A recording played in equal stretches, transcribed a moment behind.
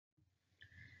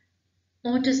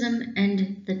Autism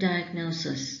and the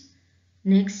diagnosis.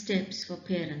 Next steps for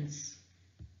parents.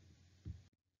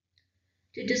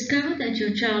 To discover that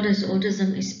your child has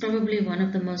autism is probably one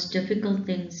of the most difficult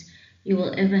things you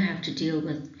will ever have to deal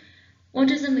with.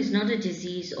 Autism is not a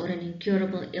disease or an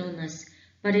incurable illness,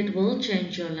 but it will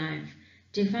change your life,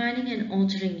 defining and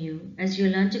altering you as you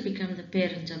learn to become the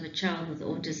parent of a child with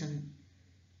autism.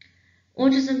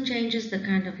 Autism changes the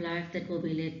kind of life that will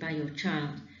be led by your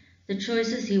child, the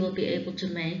choices he will be able to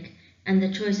make, and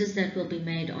the choices that will be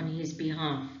made on his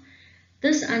behalf.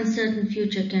 This uncertain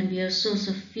future can be a source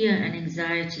of fear and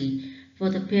anxiety for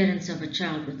the parents of a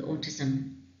child with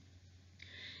autism.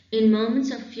 In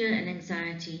moments of fear and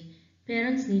anxiety,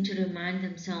 parents need to remind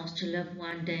themselves to live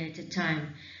one day at a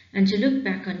time and to look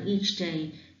back on each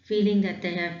day feeling that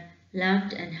they have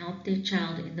loved and helped their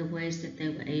child in the ways that they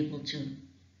were able to.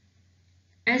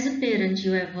 As a parent,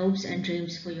 you have hopes and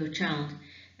dreams for your child,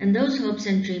 and those hopes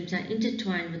and dreams are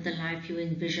intertwined with the life you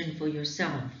envision for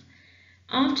yourself.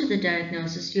 After the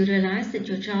diagnosis, you realize that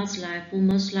your child's life will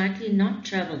most likely not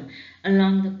travel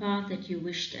along the path that you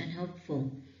wished and hoped for.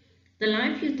 The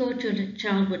life you thought your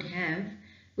child would have,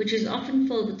 which is often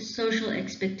filled with social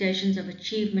expectations of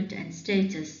achievement and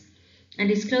status, and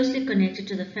is closely connected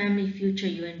to the family future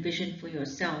you envision for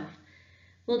yourself,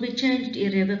 will be changed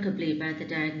irrevocably by the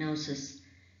diagnosis.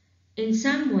 In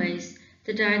some ways,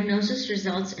 the diagnosis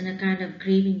results in a kind of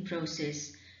grieving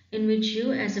process, in which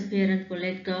you as a parent will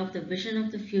let go of the vision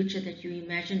of the future that you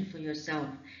imagined for yourself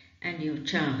and your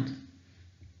child.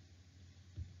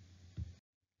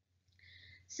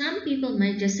 Some people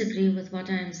may disagree with what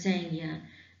I am saying here,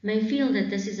 may feel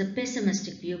that this is a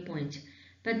pessimistic viewpoint,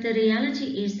 but the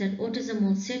reality is that autism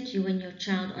will set you and your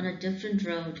child on a different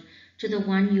road to the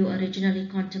one you originally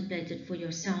contemplated for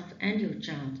yourself and your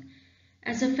child.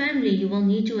 As a family, you will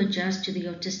need to adjust to the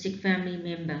autistic family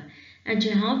member and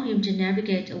to help him to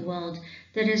navigate a world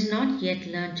that has not yet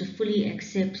learned to fully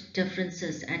accept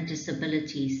differences and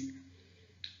disabilities.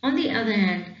 On the other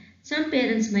hand, some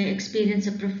parents may experience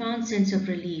a profound sense of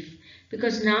relief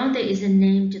because now there is a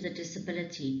name to the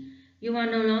disability. You are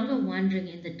no longer wandering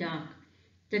in the dark.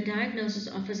 The diagnosis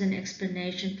offers an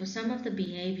explanation for some of the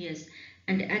behaviors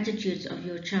and attitudes of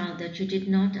your child that you did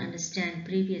not understand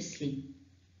previously.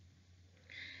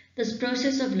 This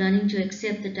process of learning to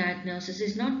accept the diagnosis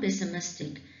is not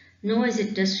pessimistic, nor is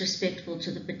it disrespectful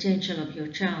to the potential of your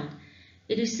child.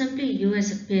 It is simply you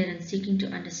as a parent seeking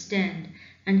to understand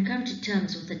and come to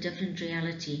terms with a different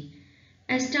reality.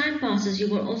 As time passes, you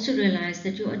will also realize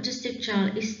that your autistic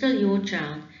child is still your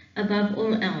child above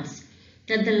all else,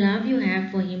 that the love you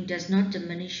have for him does not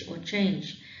diminish or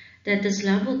change, that this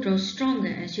love will grow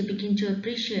stronger as you begin to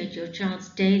appreciate your child's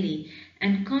daily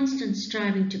and constant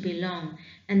striving to belong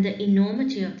and the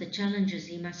enormity of the challenges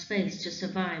he must face to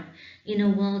survive in a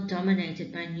world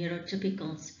dominated by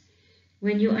neurotypicals.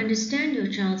 When you understand your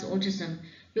child's autism,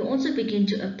 you also begin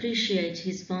to appreciate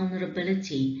his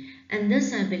vulnerability, and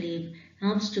this, I believe,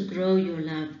 helps to grow your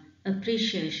love,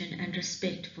 appreciation, and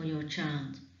respect for your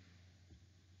child.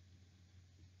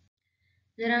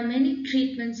 There are many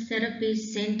treatments,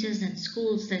 therapies, centers, and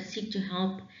schools that seek to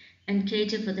help and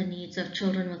cater for the needs of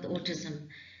children with autism.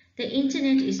 The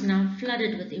internet is now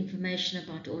flooded with information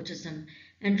about autism,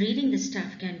 and reading the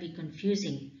stuff can be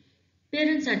confusing.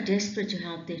 Parents are desperate to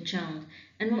help their child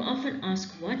and will often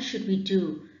ask, what should we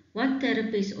do? What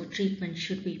therapies or treatments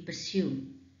should we pursue?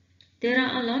 There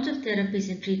are a lot of therapies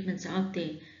and treatments out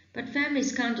there, but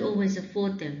families can't always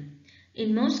afford them.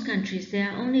 In most countries, there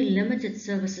are only limited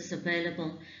services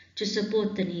available to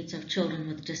support the needs of children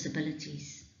with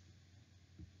disabilities.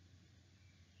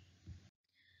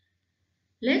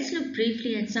 Let's look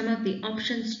briefly at some of the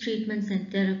options, treatments,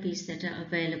 and therapies that are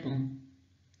available.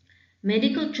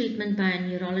 Medical treatment by a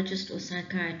neurologist or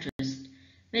psychiatrist.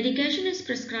 Medication is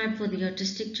prescribed for the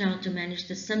autistic child to manage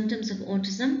the symptoms of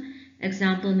autism,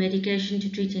 example, medication to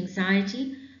treat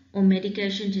anxiety or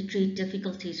medication to treat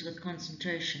difficulties with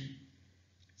concentration.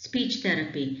 Speech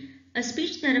therapy. A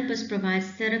speech therapist provides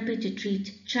therapy to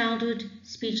treat childhood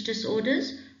speech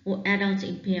disorders or adult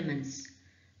impairments.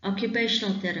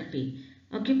 Occupational therapy.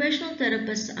 Occupational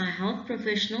therapists are health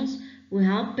professionals who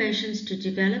help patients to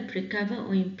develop, recover,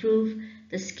 or improve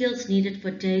the skills needed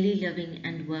for daily living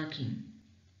and working.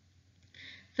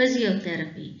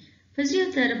 Physiotherapy.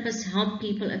 Physiotherapists help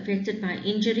people affected by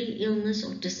injury, illness,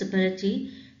 or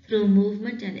disability through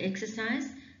movement and exercise,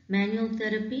 manual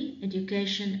therapy,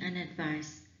 education, and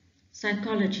advice.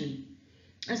 Psychology.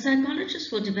 A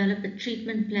psychologist will develop a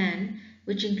treatment plan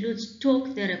which includes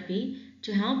talk therapy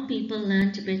to help people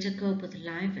learn to better cope with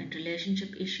life and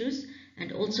relationship issues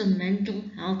and also mental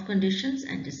health conditions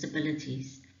and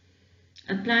disabilities.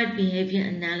 Applied Behavior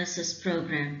Analysis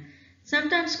Program.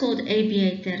 Sometimes called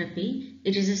ABA therapy,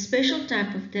 it is a special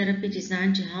type of therapy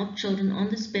designed to help children on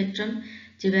the spectrum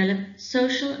develop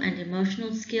social and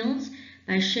emotional skills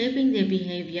by shaping their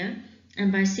behavior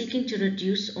and by seeking to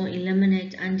reduce or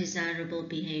eliminate undesirable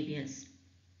behaviors.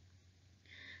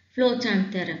 Floor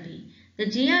time therapy. The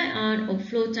DIR or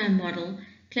floor time model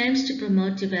claims to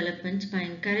promote development by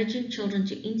encouraging children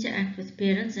to interact with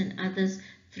parents and others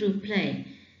through play.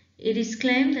 It is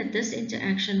claimed that this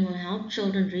interaction will help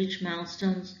children reach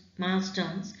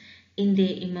milestones in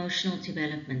their emotional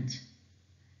development.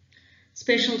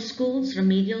 Special schools,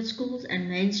 remedial schools, and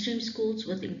mainstream schools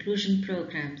with inclusion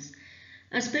programs.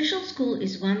 A special school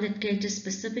is one that caters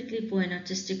specifically for an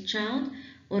autistic child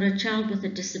or a child with a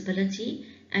disability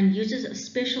and uses a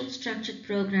special structured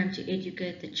program to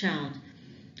educate the child.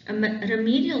 A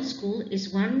remedial school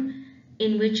is one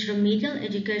in which remedial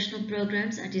educational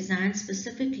programs are designed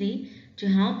specifically to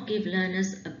help give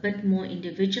learners a bit more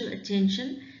individual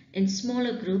attention in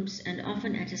smaller groups and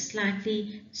often at a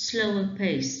slightly slower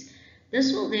pace.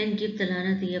 This will then give the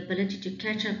learner the ability to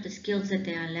catch up the skills that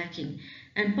they are lacking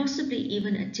and possibly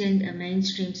even attend a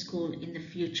mainstream school in the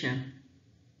future.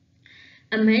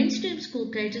 A mainstream school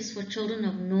caters for children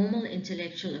of normal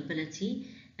intellectual ability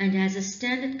and has a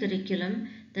standard curriculum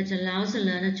that allows a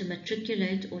learner to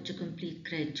matriculate or to complete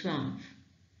grade 12.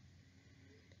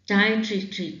 Dietary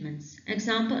treatments.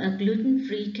 Example, a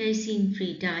gluten-free,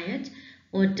 casein-free diet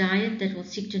or diet that will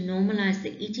seek to normalize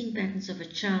the eating patterns of a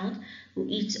child who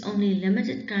eats only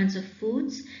limited kinds of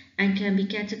foods and can be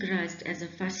categorized as a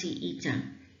fussy eater.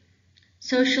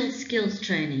 Social skills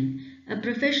training. A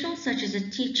professional such as a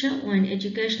teacher or an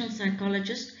educational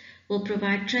psychologist will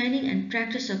provide training and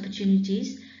practice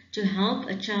opportunities to help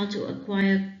a child to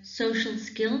acquire social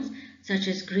skills such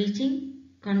as greeting,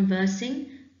 conversing,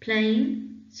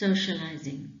 playing,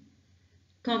 socializing.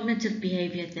 Cognitive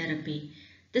behavior therapy.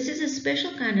 This is a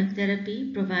special kind of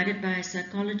therapy provided by a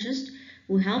psychologist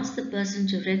who helps the person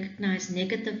to recognize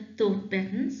negative thought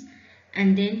patterns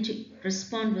and then to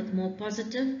respond with more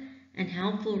positive and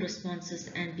helpful responses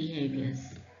and behaviors.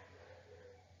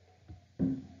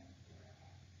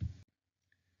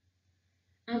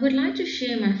 I would like to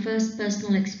share my first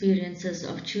personal experiences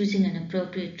of choosing an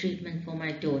appropriate treatment for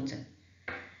my daughter.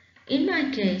 In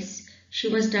my case, she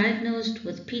was diagnosed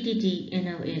with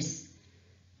PDD-NOS.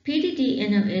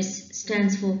 PDD-NOS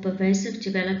stands for Pervasive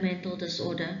Developmental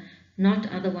Disorder, not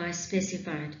otherwise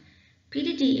specified.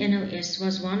 PDD-NOS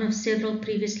was one of several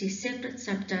previously separate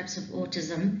subtypes of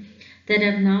autism that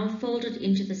have now folded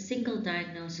into the single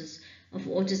diagnosis of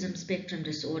autism spectrum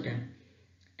disorder.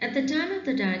 At the time of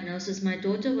the diagnosis, my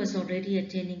daughter was already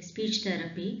attending speech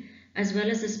therapy as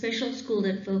well as a special school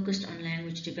that focused on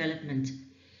language development.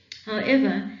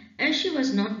 However, as she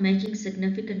was not making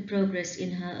significant progress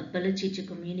in her ability to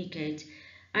communicate,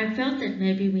 I felt that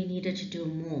maybe we needed to do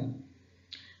more.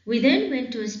 We then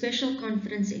went to a special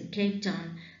conference in Cape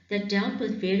Town that dealt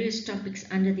with various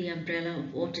topics under the umbrella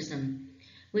of autism.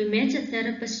 We met a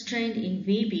therapist trained in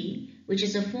VB, which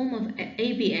is a form of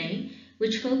ABA,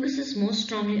 which focuses more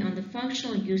strongly on the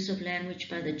functional use of language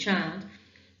by the child,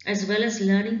 as well as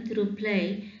learning through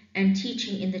play and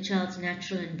teaching in the child's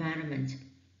natural environment.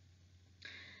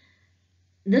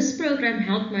 This program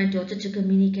helped my daughter to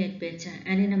communicate better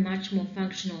and in a much more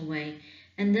functional way,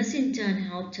 and this in turn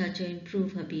helped her to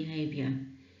improve her behavior.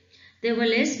 There were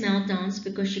less meltdowns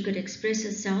because she could express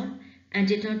herself and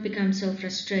did not become so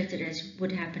frustrated as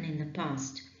would happen in the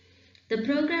past. The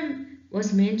program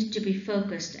was meant to be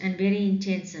focused and very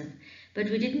intensive, but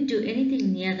we didn't do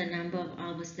anything near the number of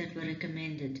hours that were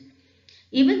recommended.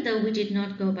 Even though we did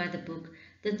not go by the book,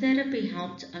 the therapy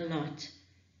helped a lot.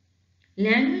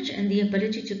 Language and the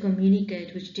ability to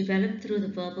communicate, which developed through the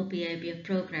verbal behavior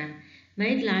program,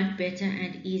 made life better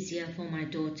and easier for my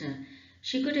daughter.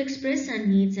 She could express her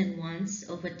needs and wants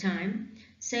over time,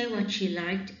 say what she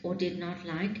liked or did not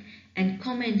like, and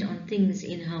comment on things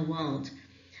in her world.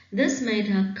 This made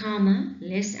her calmer,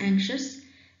 less anxious,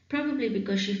 probably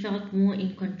because she felt more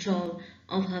in control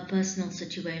of her personal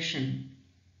situation.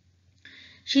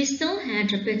 She still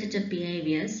had repetitive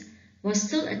behaviors, was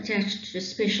still attached to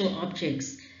special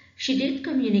objects. She did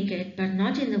communicate, but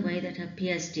not in the way that her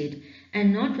peers did,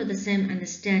 and not with the same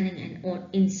understanding and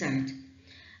insight.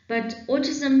 But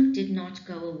autism did not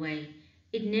go away.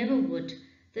 It never would.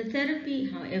 The therapy,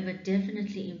 however,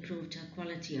 definitely improved her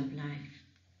quality of life.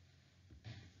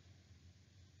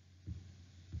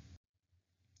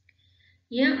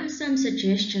 Here are some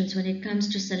suggestions when it comes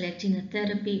to selecting a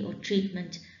therapy or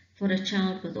treatment for a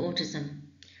child with autism.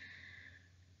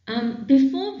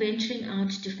 Before venturing out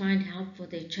to find help for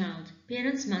their child,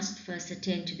 parents must first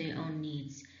attend to their own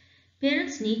needs.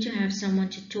 Parents need to have someone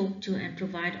to talk to and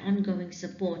provide ongoing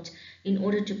support in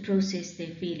order to process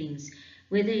their feelings,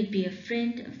 whether it be a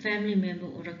friend, a family member,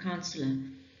 or a counselor.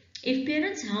 If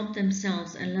parents help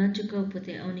themselves and learn to cope with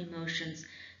their own emotions,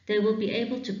 they will be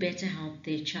able to better help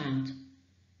their child.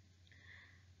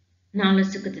 Now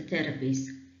let's look at the therapies.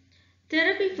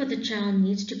 Therapy for the child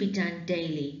needs to be done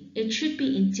daily. It should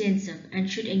be intensive and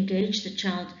should engage the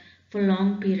child for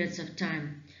long periods of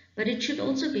time, but it should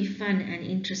also be fun and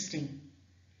interesting.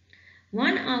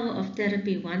 1 hour of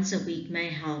therapy once a week may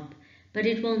help, but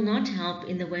it will not help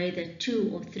in the way that 2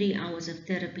 or 3 hours of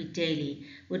therapy daily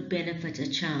would benefit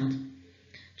a child.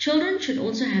 Children should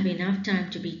also have enough time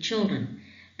to be children,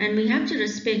 and we have to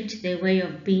respect their way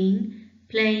of being,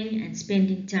 playing, and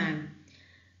spending time.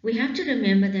 We have to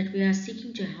remember that we are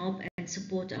seeking to help and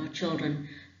support our children,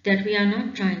 that we are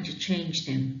not trying to change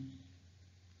them.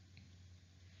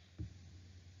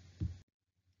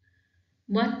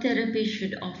 What therapy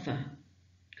should offer?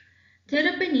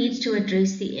 Therapy needs to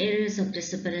address the areas of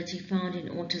disability found in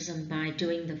autism by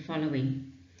doing the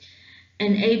following: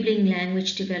 enabling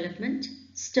language development,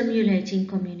 stimulating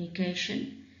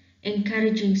communication,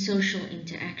 encouraging social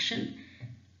interaction,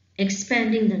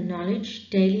 expanding the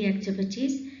knowledge, daily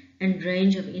activities, and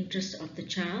range of interests of the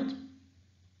child.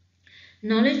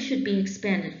 Knowledge should be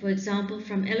expanded, for example,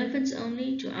 from elephants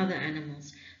only to other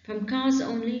animals, from cars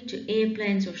only to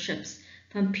airplanes or ships,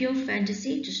 from pure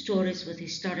fantasy to stories with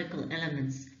historical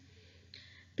elements.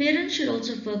 Parents should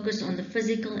also focus on the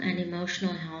physical and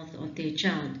emotional health of their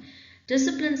child.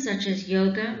 Disciplines such as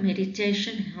yoga,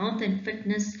 meditation, health and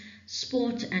fitness,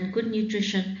 sport, and good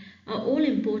nutrition are all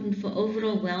important for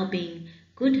overall well-being,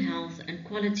 good health, and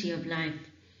quality of life.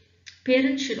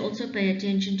 Parents should also pay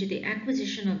attention to the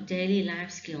acquisition of daily life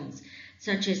skills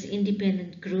such as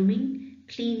independent grooming,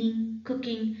 cleaning,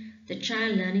 cooking, the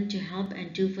child learning to help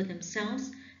and do for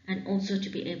themselves, and also to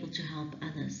be able to help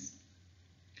others.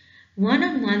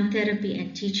 One-on-one therapy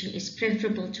and teaching is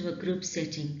preferable to a group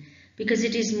setting because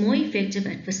it is more effective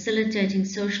at facilitating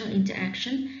social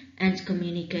interaction and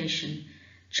communication.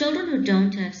 Children who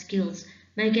don't have skills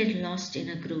may get lost in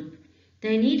a group.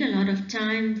 They need a lot of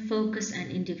time, focus,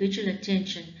 and individual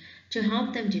attention to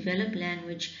help them develop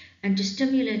language and to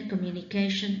stimulate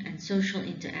communication and social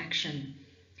interaction.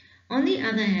 On the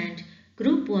other hand,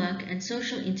 group work and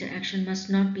social interaction must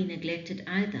not be neglected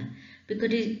either,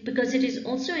 because it is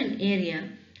also an area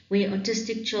where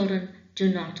autistic children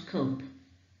do not cope.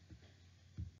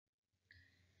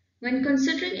 When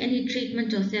considering any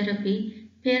treatment or therapy,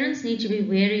 parents need to be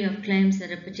wary of claims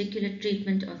that a particular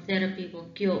treatment or therapy will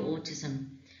cure autism.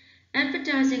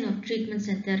 Advertising of treatments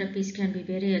and therapies can be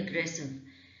very aggressive,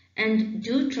 and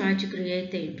do try to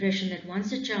create the impression that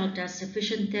once a child does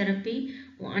sufficient therapy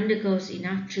or undergoes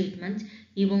enough treatment,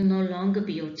 he will no longer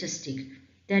be autistic.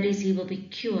 That is, he will be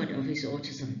cured of his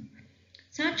autism.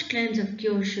 Such claims of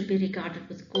cure should be regarded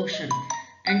with caution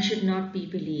and should not be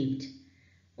believed.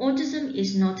 Autism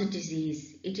is not a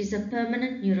disease. It is a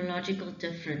permanent neurological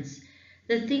difference.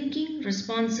 The thinking,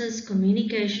 responses,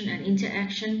 communication and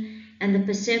interaction and the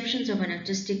perceptions of an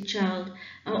autistic child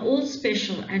are all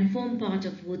special and form part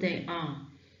of who they are.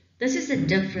 This is a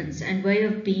difference and way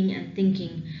of being and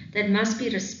thinking that must be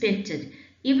respected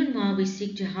even while we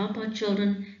seek to help our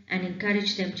children and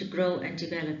encourage them to grow and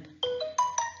develop.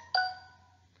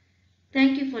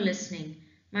 Thank you for listening.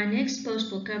 My next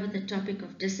post will cover the topic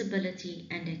of disability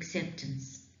and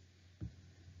acceptance.